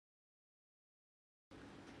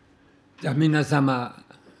じゃあ皆様、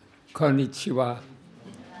こんにちは。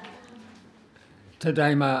た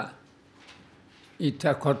だいま言っ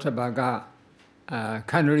た言葉が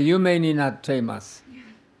かなり有名になっています。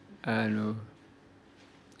プ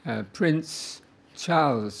リンス・チ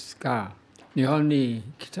ャールズが日本に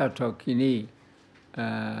来たときに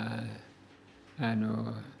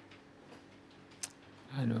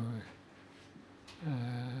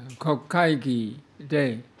国会議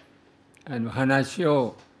で話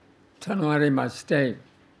を頼まれまして、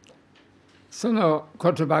その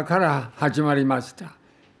言葉から始まりました。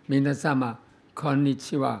皆様、こんに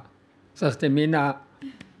ちは。そしてみんな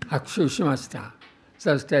拍手しました。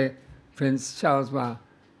そしてプリンス・チャールズは、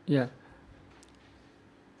Yeah,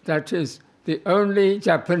 that is the only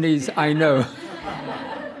Japanese I know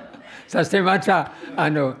そしてまた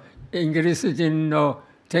イギリス人の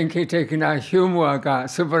典型的なヒューモアが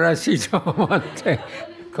素晴らしいと思って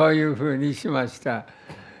こういうふうにしました。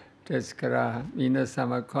ですから皆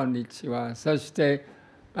様こんにちは。そして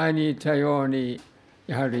前に言ったように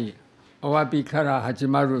やはりお詫びから始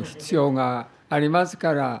まる必要があります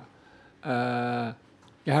から、や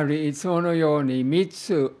はりいつものように3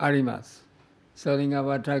つあります。それが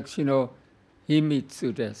私の秘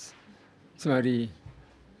密です。つまり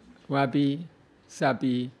詫び、さ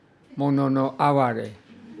び、ものの哀れ、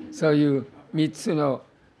そういう3つの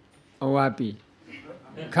お詫び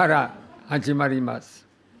から始まります。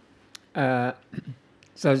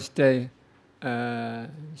そしてシェ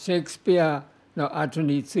イクスピアの後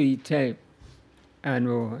についてや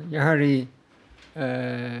はりシ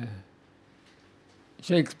ェ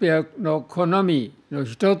イクスピアの好みの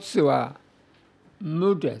一つは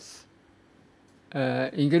無です。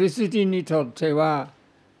イギリス人にとっては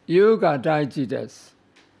有が大事です。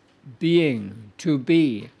being, to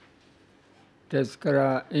be ですか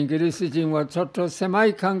らイギリス人はちょっと狭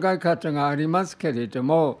い考え方がありますけれど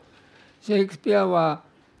も、シェイクスピアは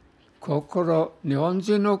日本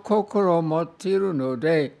人の心を持っているの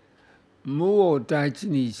で無を大事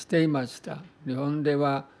にしていました。日本で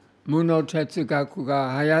は無の哲学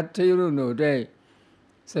が流行っているので、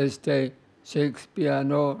そしてシェイクスピア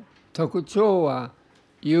の特徴は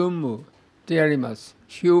ユーモアであります。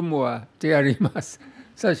ヒューモアであります。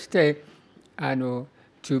そしてto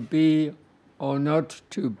be or not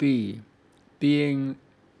to be, being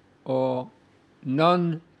or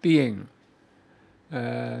non-being、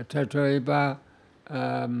例えば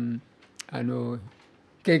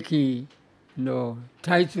劇の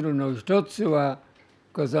タイトルの一つは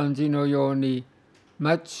ご存知のように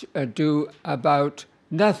Much Ado About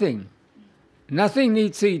Nothing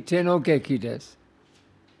についての劇です。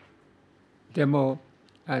でも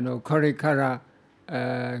これから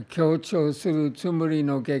強調するつもり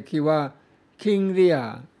の劇はキングリ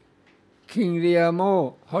ア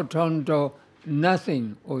もほとんど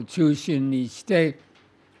Nothing を中心にして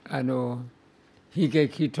悲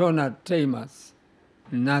劇となっています。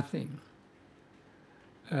Nothing、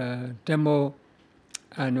でも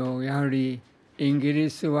やはりイギリ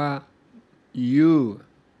スは You、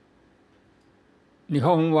 日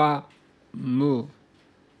本は無、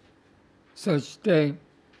そして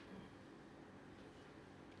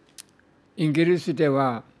イギリスで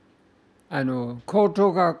は高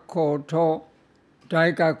等学校と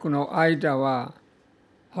大学の間は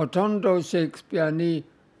ほとんどシェイクスピアに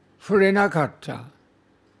触れなかった。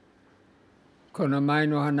この前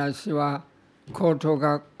の話は高等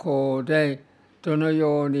学校でどの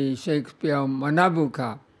ようにシェイクスピアを学ぶ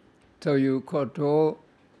かということを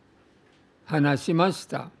話しまし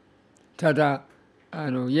た。ただ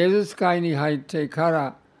イエズス会に入ってか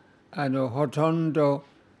らほとんど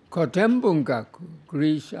古典文学、ギ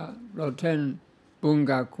リシャ、ロテン文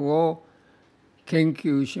学を研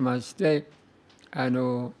究しまして、オ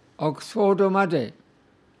ックスフォードまで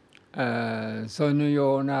その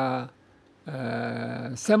ような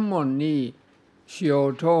専門にしよ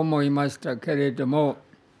うと思いましたけれども、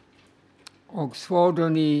オックスフォード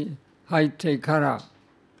に入ってから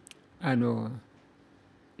日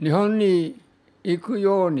本に行く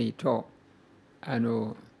ようにと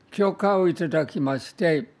許可をいただきまし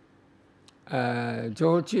て、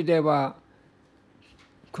上智では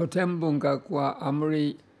古典文学はあま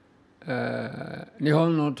り日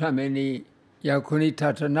本のために役に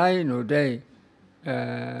立たないので、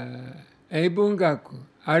英文学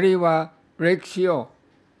あるいは歴史を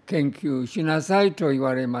研究しなさいと言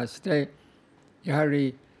われまして、やは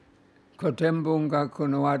り古典文学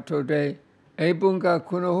の後で英文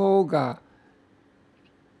学の方が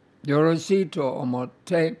よろしいと思っ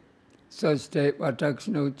て、そして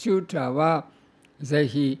私のチューターはぜ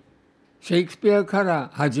ひシェイクスピアから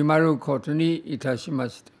始まることにいたしま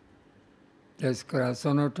した。ですから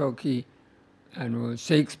その時シ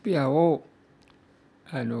ェイクスピアを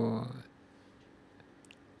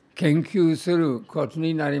研究すること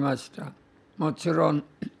になりました。もちろん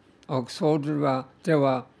オックスフォードで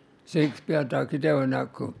はシェイクスピアだけではな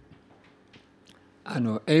く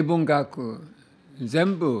英文学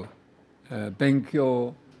全部勉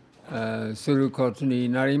強することに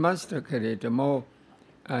なりましたけれども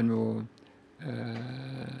シ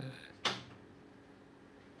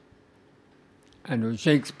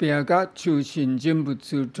ェイクスピアが中心人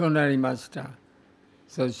物となりました。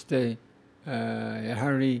そしてや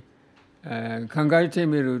はり考えて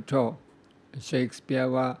みるとシェイクスピア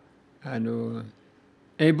は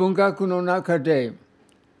英文学の中で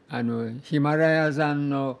ヒマラヤ山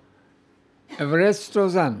のエベレスト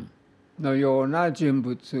山のような人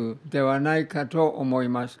物ではないかと思い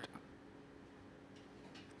ました。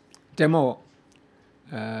でも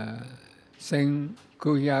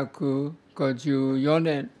1954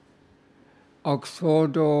年オックスフォー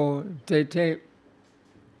ドを出て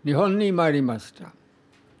日本に参りました。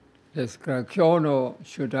ですから今日の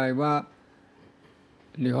主題は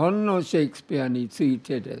日本のシェイクスピアについ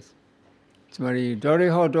てです。つまりどれ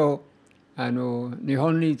ほど日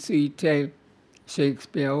本についてシェイクス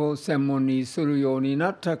ピアを専門にするようにな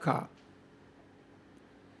ったか。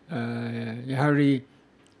やはり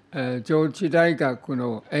上智大学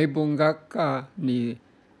の英文学科に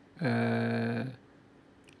参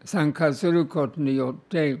加することによっ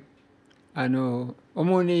て主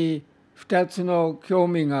に2つの興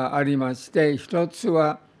味がありまして、1つ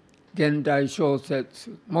は現代小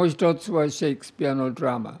説、もう1つはシェイクスピアのド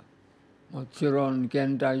ラマ。もちろん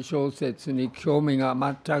現代小説に興味が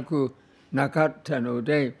全くなかったの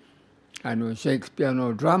でシェイクスピア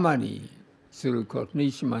のドラマにすることに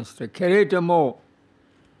しましたけれども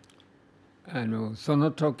そ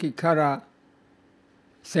の時から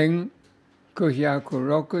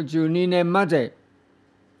1962年まで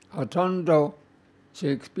ほとんどシ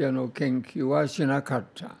ェイクスピアの研究はしなかっ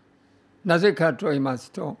た。なぜかと言います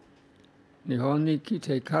と日本に来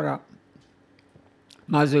てから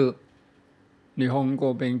まず日本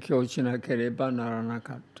語を勉強しなければならな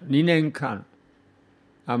かった。2年間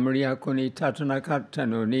あまり役に立たなかった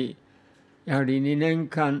のにやはり2年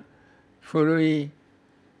間古い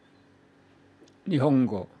日本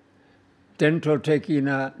語、伝統的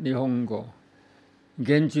な日本語、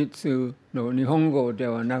現実の日本語で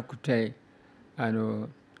はなくて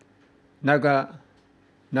長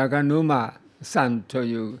沼さんと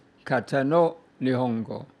いう方の日本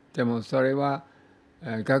語でもそれは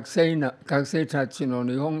学生たちの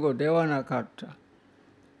日本語ではなかった。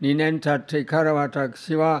2年経ってから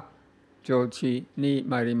私は上智に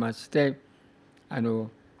参りまして日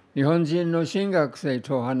本人の新学生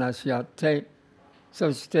と話し合って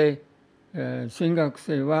そして新学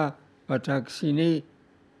生は私に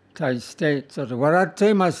対してちょっと笑って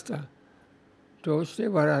いました。どうして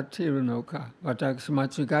笑っているのか、私間違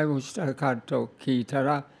いをしたかと聞いた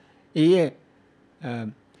ら、いいえ、あ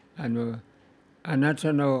な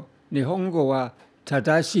たの日本語は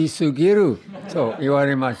正しすぎると言わ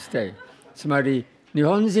れまして、つまり日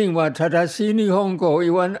本人は正しい日本語を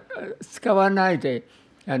使わないで、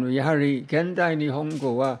やはり現代日本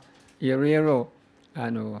語はいろいろ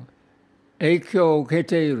影響を受け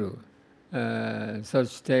ている。そ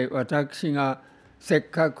して私がせっ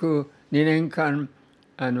かく2年間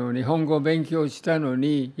日本語を勉強したの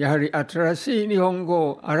にやはり新しい日本語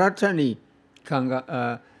を新たに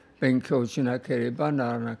勉強しなければ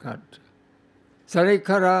ならなかった。それ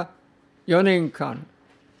から4年間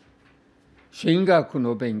神学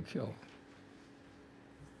の勉強、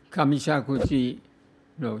上釈寺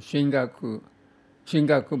の神学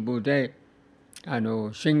部で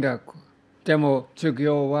神学でも授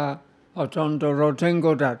業はほとんどラテン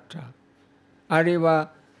語だった。あるい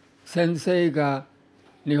は先生が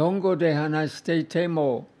日本語で話していて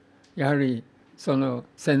もやはりその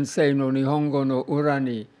先生の日本語の裏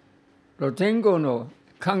にラテン語の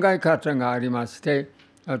考え方がありまして、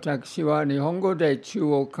私は日本語で中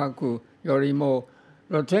を書くよりも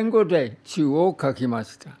ラテン語で中を書きま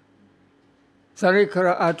した。それか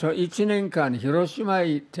らあと1年間広島へ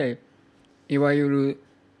行っていわゆる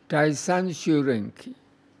第三修練期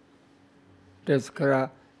ですか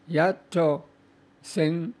ら、やっと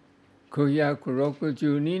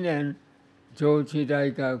1962年上智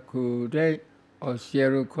大学で教え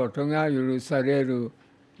ることが許される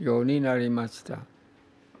ようになりました。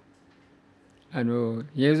イ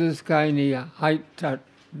エズス会に入った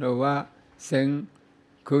のは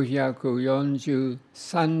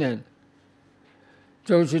1943年。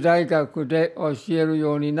上智大学で教える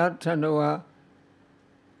ようになったのは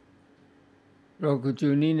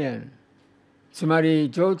62年つまり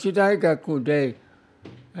上智大学で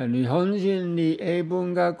日本人に英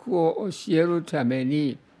文学を教えるため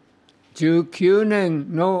に19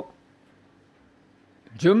年の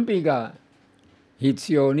準備が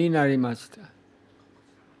必要になりました。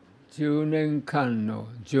10年間の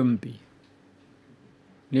準備。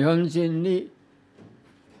日本人に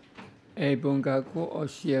英文学を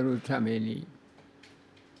教えるために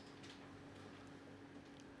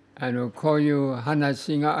こういう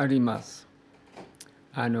話があります。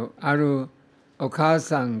あるお母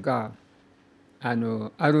さんがあ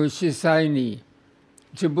る司祭に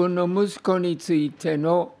自分の息子について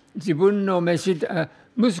の息子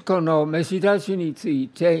の召し出しについ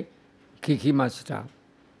て聞きました。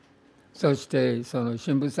そしてその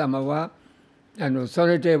神父様はそ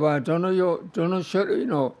れではどの種類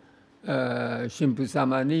の神父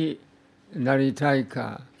様になりたい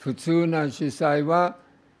か。普通な司祭は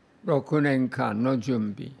6年間の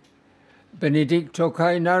準備。ベネディクト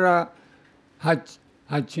会なら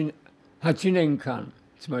 8年間、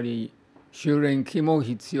つまり修練期も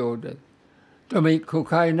必要です。ドミニク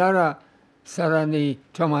会ならさらに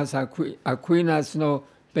トマス・アクイナスの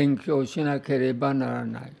勉強をしなければなら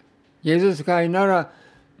ない。イエズス会なら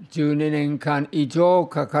12年間以上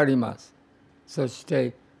かかります。そし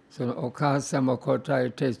てそのお母さんも答え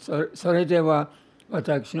て、それでは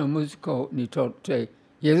私の息子にとって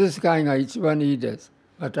イエズス会が一番いいです。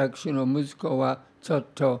私の息子はちょっ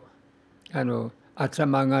と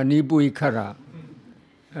頭が鈍いから、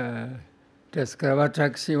ですから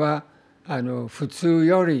私は普通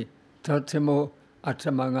よりとても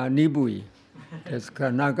頭が鈍い。ですか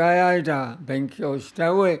ら長い間勉強し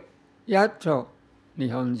た上、やっと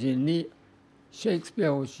日本人にシェイクスピ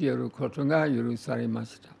アを教えることが許されま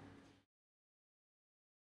した。